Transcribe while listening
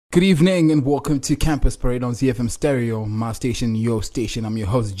Good evening and welcome to Campus Parade on ZFM Stereo, my station, your station. I'm your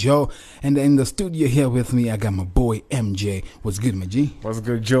host, Joe, and in the studio here with me, I got my boy, MJ. What's good, my G? What's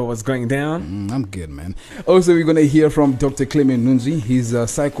good, Joe? What's going down? I'm good, man. Also, we're going to hear from Dr. Clement Nunzi. He's a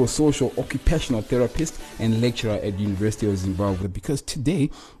psychosocial occupational therapist and lecturer at University of Zimbabwe, because today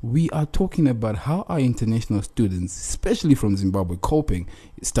we are talking about how our international students, especially from Zimbabwe, coping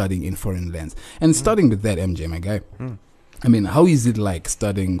studying in foreign lands. And starting with that, MJ, my guy. I mean, how is it like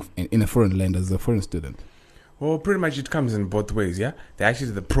studying in a foreign land as a foreign student? Well, pretty much it comes in both ways, yeah? They're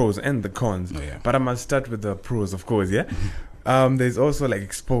actually the pros and the cons. Oh, yeah. But I must start with the pros, of course, yeah? There's also like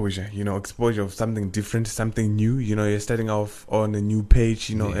exposure, exposure of something different, something new. You're starting off on a new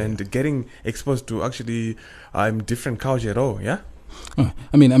page, and getting exposed to actually different culture at all, yeah?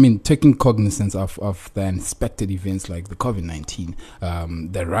 I mean, taking cognizance of the unexpected events like the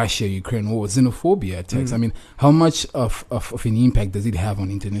COVID-19, the Russia-Ukraine war, xenophobia attacks. I mean, how much of an impact does it have on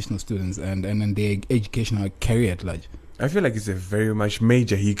international students and their educational career at large? I feel like it's a very much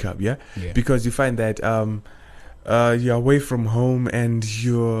major hiccup, yeah? Because you find that you're away from home and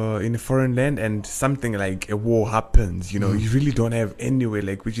you're in a foreign land and something like a war happens, you really don't have anywhere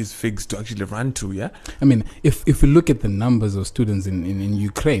like which is fixed to actually run to, yeah? I mean, if we look at the numbers of students in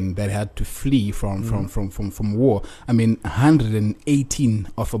Ukraine that had to flee from war, I mean, 118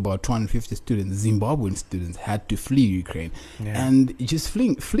 of about 250 students, Zimbabwean students, had to flee Ukraine. Yeah. And just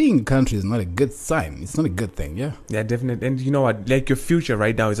fleeing a country is not a good sign. It's not a good thing, yeah? Yeah, definitely. And you know what? Like, your future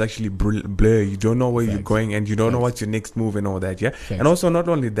right now is actually blurry. You don't know where you're going and you don't know what's your next move and all that, yeah? And also, not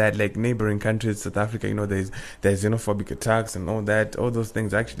only that, like neighboring countries, South Africa, there's xenophobic attacks and all that. All those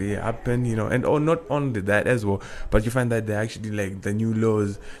things actually happen, and not only that as well, but you find that they're actually like the new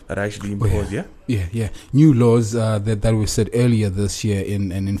laws that are actually imposed, Yeah. New laws that were said earlier this year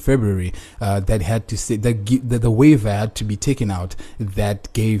in February that had to say that the waiver had to be taken out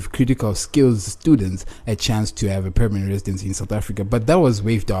that gave critical skills students a chance to have a permanent residency in South Africa, but that was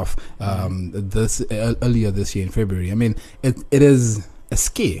waived off earlier this year in February. I mean, it is a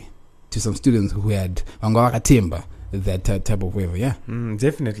scare to some students who had that type of waiver, yeah.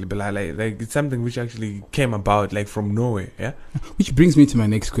 Definitely, but like it's something which actually came about like from nowhere, yeah. Which brings me to my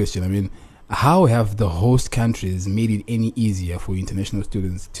next question. I mean, how have the host countries made it any easier for international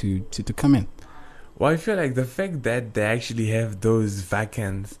students to come in? Well, I feel like the fact that they actually have those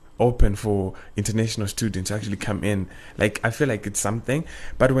vacants open for international students to actually come in, like I feel like it's something.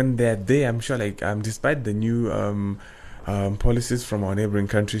 But when they're there, I'm sure like despite the new policies from our neighboring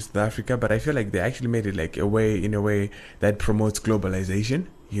countries, South Africa, but I feel like they actually made it like in a way that promotes globalization,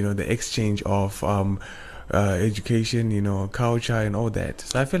 the exchange of education, culture and all that.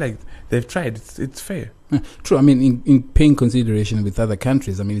 So I feel like they've tried. It's fair. True. I mean, in paying consideration with other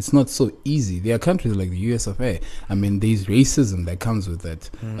countries, I mean, it's not so easy. There are countries like the US of A. I mean, there's racism that comes with it.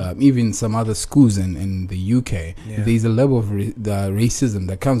 Even some other schools in the UK, there's a level of racism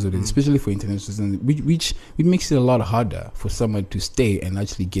that comes with it, especially for international students, which makes it a lot harder for someone to stay and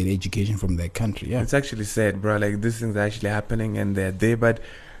actually get education from their country. Yeah, it's actually sad, bro. Like, these things are actually happening and they're there, but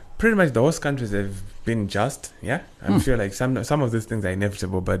pretty much the host countries have been just, yeah. I'm sure like some of these things are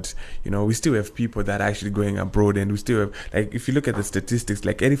inevitable, but we still have people that are actually going abroad, and we still have, like, if you look at the statistics,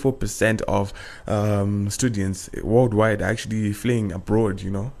 like 84% of students worldwide are actually fleeing abroad,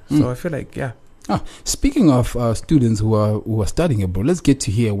 So I feel like, yeah. Speaking of students who are studying abroad, let's get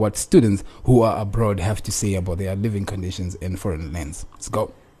to hear what students who are abroad have to say about their living conditions in foreign lands. Let's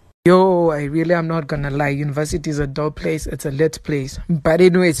go. Yo, I really am not gonna lie. University is a dull place. It's a lit place. But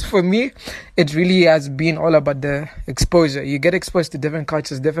anyways, for me, it really has been all about the exposure. You get exposed to different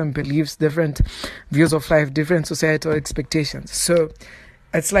cultures, different beliefs, different views of life, different societal expectations. So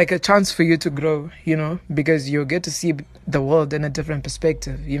it's like a chance for you to grow, because you get to see the world in a different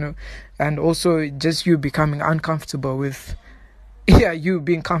perspective, and also just you becoming uncomfortable with you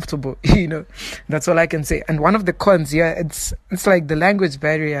being comfortable, that's all I can say. And one of the cons, it's like the language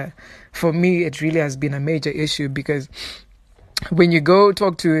barrier. For me, it really has been a major issue, because when you go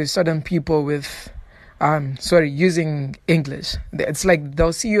talk to certain people with using English, it's like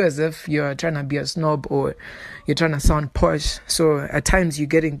they'll see you as if you're trying to be a snob or you're trying to sound posh. So at times you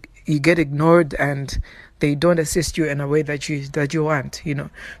get ignored and they don't assist you in a way that you want,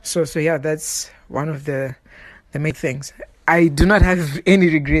 So yeah, that's one of the main things. I do not have any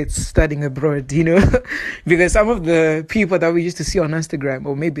regrets studying abroad, because some of the people that we used to see on Instagram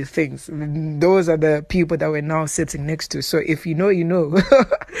or maybe things, those are the people that we're now sitting next to. So if you know,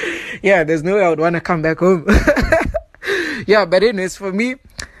 yeah, there's no way I would want to come back home. Yeah, but anyways, for me,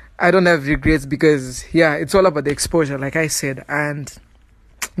 I don't have regrets because, it's all about the exposure, like I said, and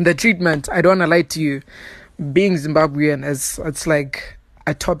the treatment. I don't want to lie to you. Being Zimbabwean, it's like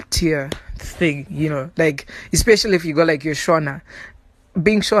a top tier thing, like especially if you go like your Shona.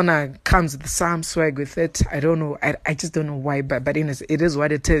 Being Shona comes with some swag with it. I don't know. I just don't know why, but it is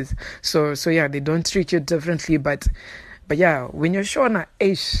what it is. So yeah, they don't treat you differently, but yeah, when you're Shona,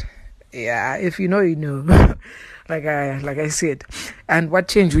 yeah, if you know, you know. like I said. And what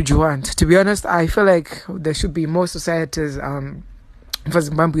change would you want? To be honest, I feel like there should be more societies for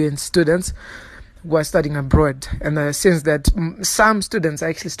Zimbabwean students who are studying abroad, and the sense that some students are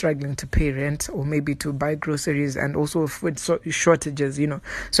actually struggling to pay rent or maybe to buy groceries, and also food shortages,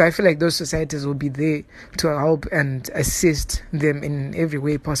 So I feel like those societies will be there to help and assist them in every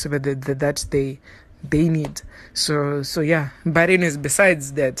way possible that they need. So yeah. But anyways,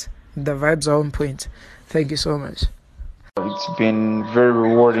 besides that, the vibes are on point. Thank you so much. It's been very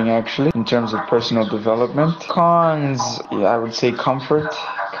rewarding actually in terms of personal development. Cons, yeah, I would say comfort,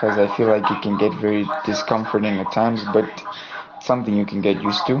 because I feel like it can get very discomforting at times, but something you can get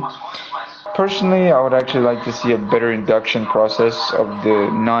used to. Personally, I would actually like to see a better induction process of the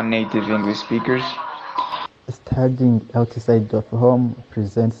non-native English speakers. Studying outside of home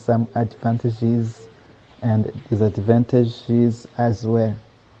presents some advantages and disadvantages as well.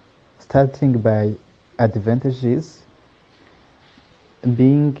 Starting by advantages,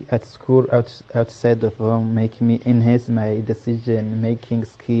 being at school outside of home make me enhance my decision-making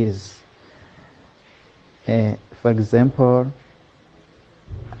skills. For example,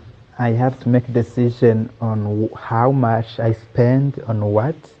 I have to make a decision on how much I spend on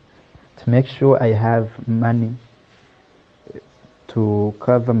what, to make sure I have money to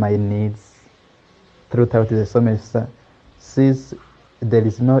cover my needs throughout the semester, since there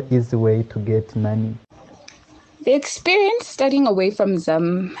is no easy way to get money. The experience studying away from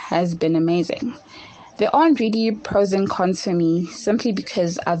Zim has been amazing. There aren't really pros and cons for me, simply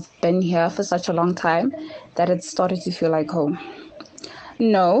because I've been here for such a long time that it started to feel like home.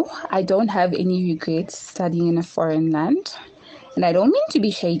 No, I don't have any regrets studying in a foreign land. And I don't mean to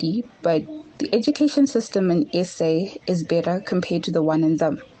be shady, but the education system in SA is better compared to the one in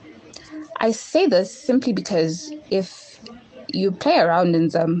Zim. I say this simply because if you play around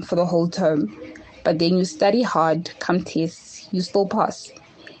in Zim for the whole term, but then you study hard, come tests, you still pass.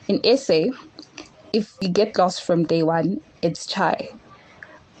 In SA, if you get lost from day one, it's chai.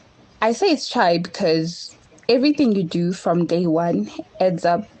 I say it's chai because everything you do from day one adds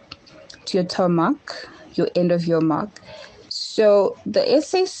up to your term mark, your end of your mark. So the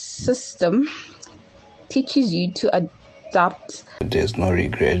SA system teaches you to adapt. There's no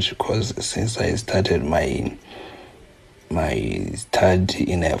regret, because since I started my study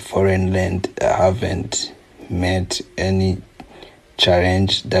in a foreign land, I haven't met any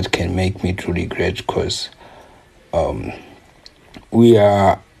challenge that can make me to regret, because we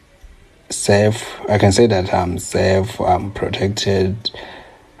are safe. I can say that I'm safe, I'm protected.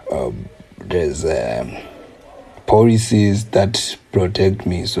 There's policies that protect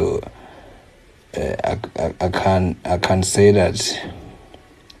me, so I can say that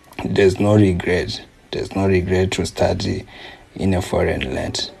there's no regret. There's no regret to study in a foreign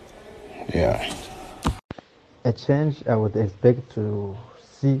land. Yeah. A change I would expect to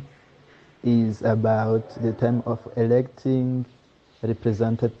see is about the time of electing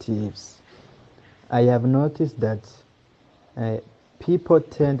representatives. I have noticed that people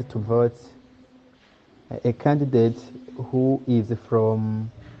tend to vote a candidate who is from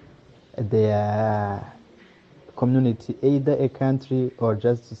their community, either a country or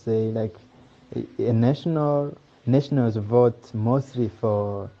just to say like a nationals vote mostly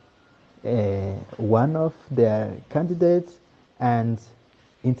for one of their candidates, and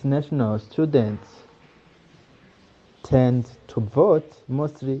international students tend to vote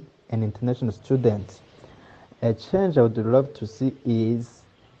mostly an international student. A change I would love to see is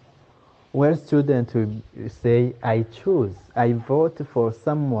where students will say, I vote for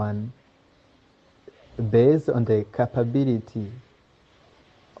someone based on the capability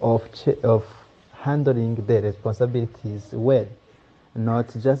of handling the responsibilities well,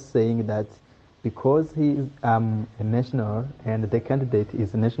 not just saying that because he is a national and the candidate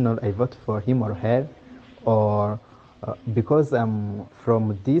is national, I vote for him or her, or because I'm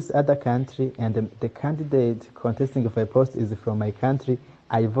from this other country and the candidate contesting for a post is from my country,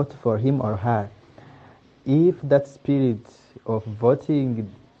 I vote for him or her. If that spirit of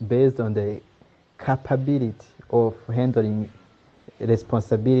voting based on the capability of handling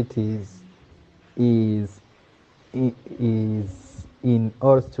responsibilities is in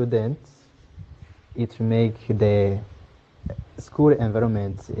all students, it make the school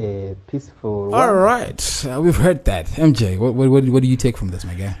environment a peaceful one. All right, we've heard that. MJ, what do you take from this,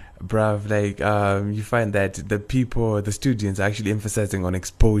 my guy? bruv, like you find that the students are actually emphasizing on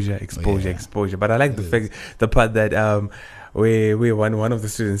exposure. But I like the part that where one of the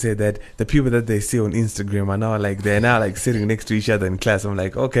students said that the people that they see on Instagram are now they're now sitting next to each other in class. I'm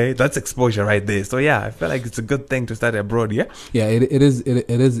like, okay, that's exposure right there. So yeah, I feel like it's a good thing to study abroad. Yeah, it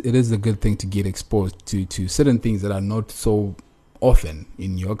is a good thing to get exposed to certain things that are not so often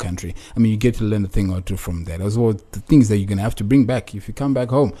in your country. I mean, you get to learn a thing or two from that as well. The things that you're going to have to bring back if you come back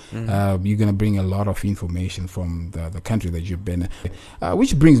home, you're going to bring a lot of information from the country that you've been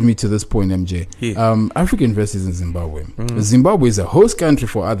which brings me to this point, MJ. African universities in Zimbabwe. Zimbabwe is a host country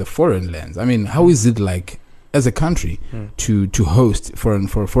for other foreign lands. I mean, how is it like as a country to host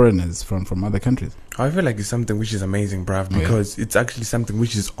foreigners from other countries? I feel like it's something which is amazing, bruv, because it's actually something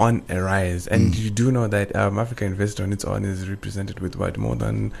which is on a rise. And you do know that Africa Investor on its own is represented with more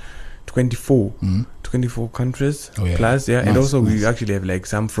than 24 countries plus. Yeah, and also we actually have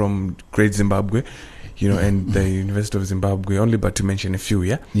some from Great Zimbabwe, and the University of Zimbabwe, only but to mention a few.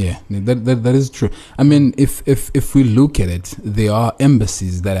 That is true. I mean, if we look at it, there are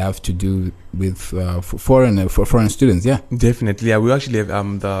embassies that have to do with foreign students. Definitely. We actually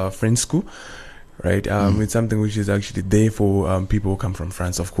have the French school, right? It's something which is actually there for people who come from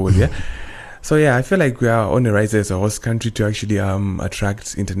France, of course. So I feel like we are on the rise as a host country to actually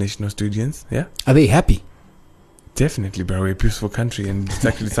attract international students. Are they happy? Definitely, bro. We're a peaceful country, and it's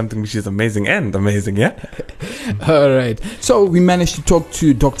actually something which is amazing. All right. So we managed to talk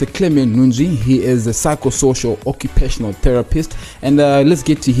to Dr. Clement Nunzi. He is a psychosocial occupational therapist, and let's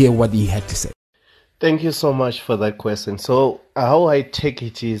get to hear what he had to say. Thank you so much for that question. So how I take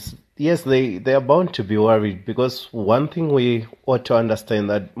it is, yes, they are bound to be worried, because one thing we ought to understand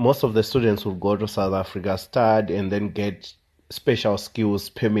that most of the students will go to South Africa, study, and then get special skills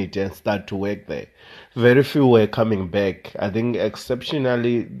permit and start to work there. Very few were coming back. I think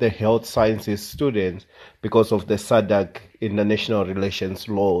exceptionally the health sciences students, because of the SADC international relations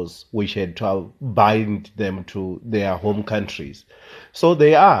laws, which had to bind them to their home countries. So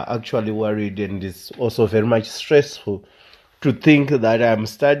they are actually worried, and it's also very much stressful to think that I'm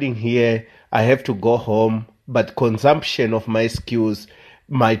studying here, I have to go home, but consumption of my skills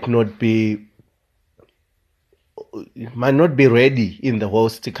might not be ready in the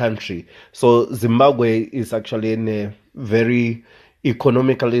host country. So Zimbabwe is actually in a very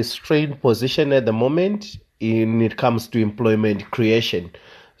economically strained position at the moment when it comes to employment creation.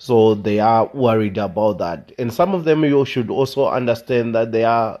 So they are worried about that. And some of them, you should also understand that there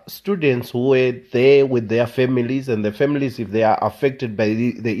are students who were there with their families, and the families, if they are affected by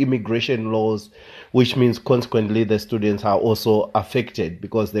the immigration laws, which means consequently the students are also affected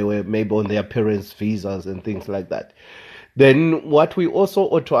because they were maybe on their parents' visas and things like that. Then what we also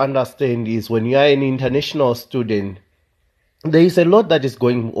ought to understand is when you are an international student, there is a lot that is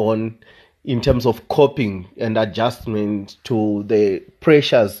going on in terms of coping and adjustment to the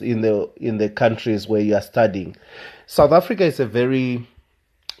pressures in the countries where you are studying. South Africa is a very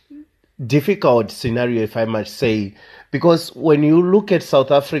difficult scenario, if I must say, because when you look at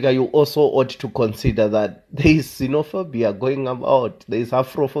South Africa, you also ought to consider that there is xenophobia going about, there is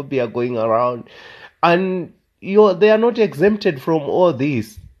Afrophobia going around, and they are not exempted from all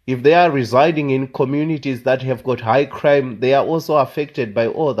this. If they are residing in communities that have got high crime, they are also affected by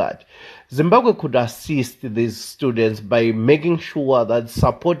all that. Zimbabwe could assist these students by making sure that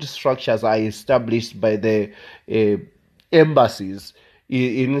support structures are established by the embassies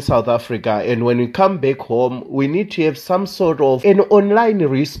in South Africa. And when we come back home, we need to have some sort of an online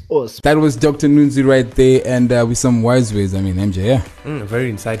resource. That was Dr. Nunzi right there, and with some wise ways. I mean, MJ,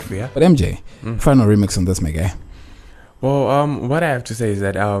 very insightful, yeah. But MJ, final remix on this, my guy. Well, what I have to say is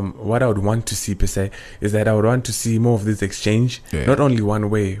that what I would want to see per se is that I would want to see more of this exchange, not only one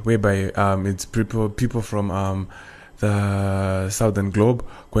way, whereby it's people from the southern globe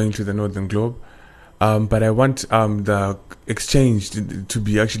going to the northern globe, but I want the exchange to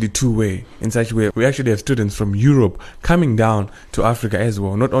be actually two-way, in such a way we actually have students from Europe coming down to Africa as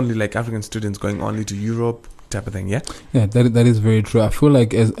well, not only like African students going only to Europe type of thing. That is very true. I feel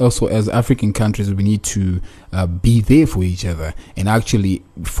like as African countries, we need to be there for each other and actually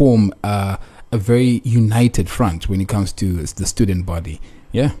form a very united front when it comes to the student body.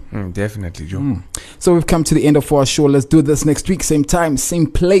 Definitely, Joe. So we've come to the end of our show. Let's do this next week, same time, same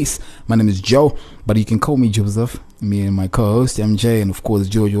place. My name is Joe, but you can call me Joseph. Me and my co-host MJ, and of course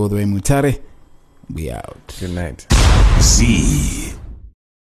Jojo all the way Mutare. We out. Good night. See.